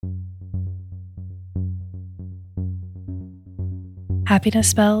Happiness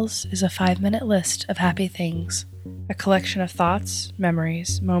Spells is a 5-minute list of happy things, a collection of thoughts,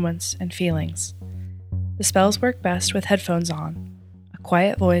 memories, moments, and feelings. The spells work best with headphones on, a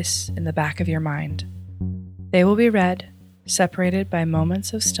quiet voice in the back of your mind. They will be read, separated by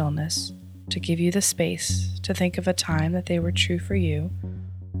moments of stillness, to give you the space to think of a time that they were true for you,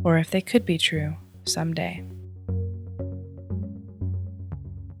 or if they could be true someday.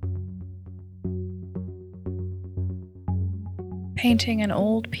 Painting an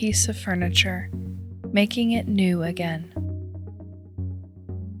old piece of furniture, making it new again.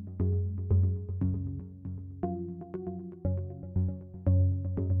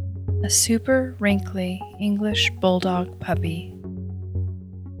 A super wrinkly English bulldog puppy.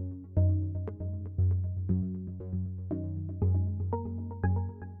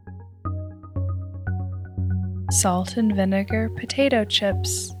 Salt and vinegar potato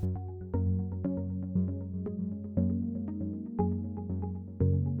chips.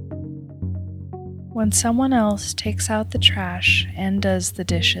 When someone else takes out the trash and does the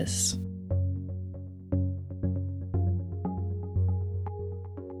dishes.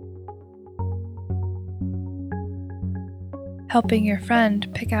 Helping your friend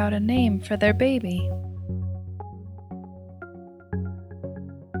pick out a name for their baby.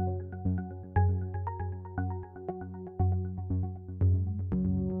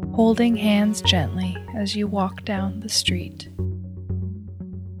 Holding hands gently as you walk down the street.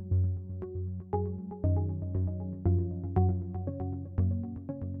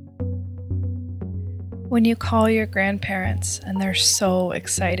 When you call your grandparents and they're so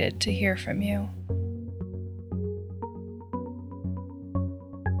excited to hear from you.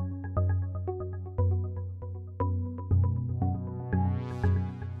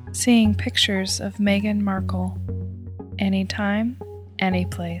 Seeing pictures of Meghan Markle, anytime, any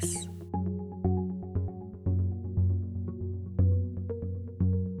place.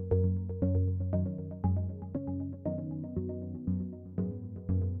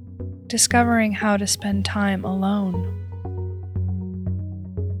 Discovering how to spend time alone.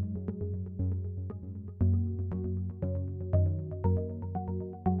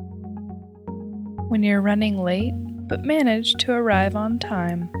 When you're running late, but manage to arrive on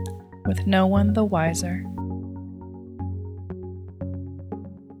time, with no one the wiser.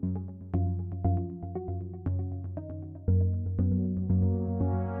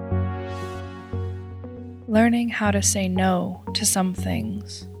 Learning how to say no to some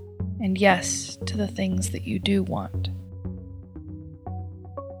things, and yes to the things that you do want.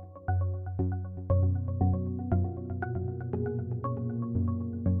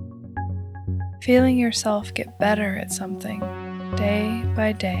 Feeling yourself get better at something, day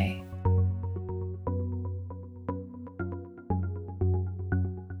by day.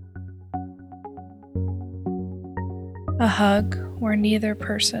 A hug where neither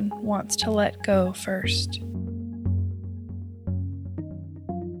person wants to let go first.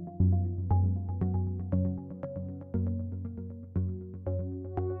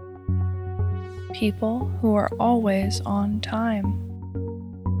 People who are always on time.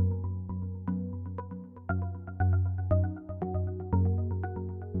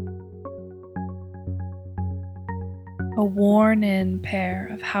 A worn-in pair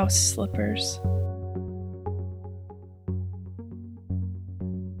of house slippers.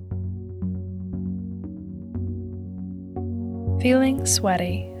 Feeling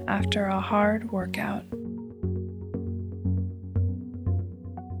sweaty after a hard workout.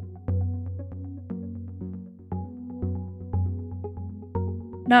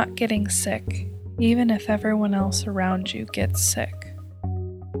 Not getting sick, even if everyone else around you gets sick.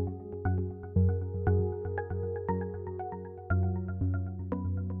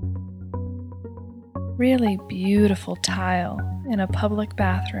 Really beautiful tile in a public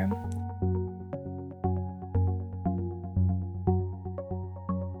bathroom.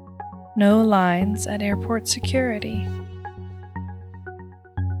 No lines at airport security.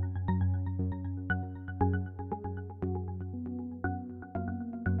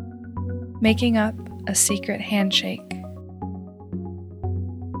 Making up a secret handshake.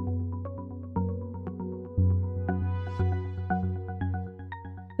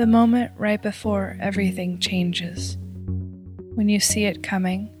 The moment right before everything changes. When you see it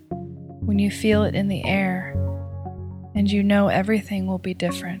coming, when you feel it in the air, and you know everything will be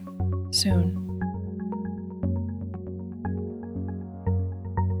different soon.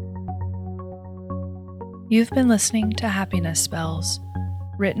 You've been listening to Happiness Spells,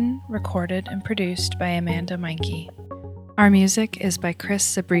 written, recorded, and produced by Amanda Meinke. Our music is by Chris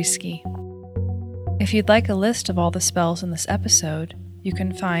Zabriskie. If you'd like a list of all the spells in this episode, you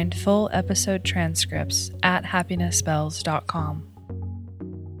can find full episode transcripts at happinessspells.com.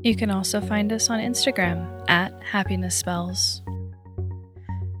 You can also find us on Instagram at Happiness Spells.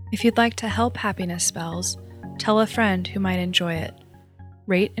 If you'd like to help Happiness Spells, tell a friend who might enjoy it.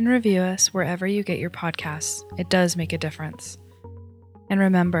 Rate and review us wherever you get your podcasts. It does make a difference. And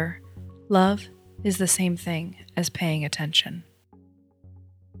remember, love is the same thing as paying attention.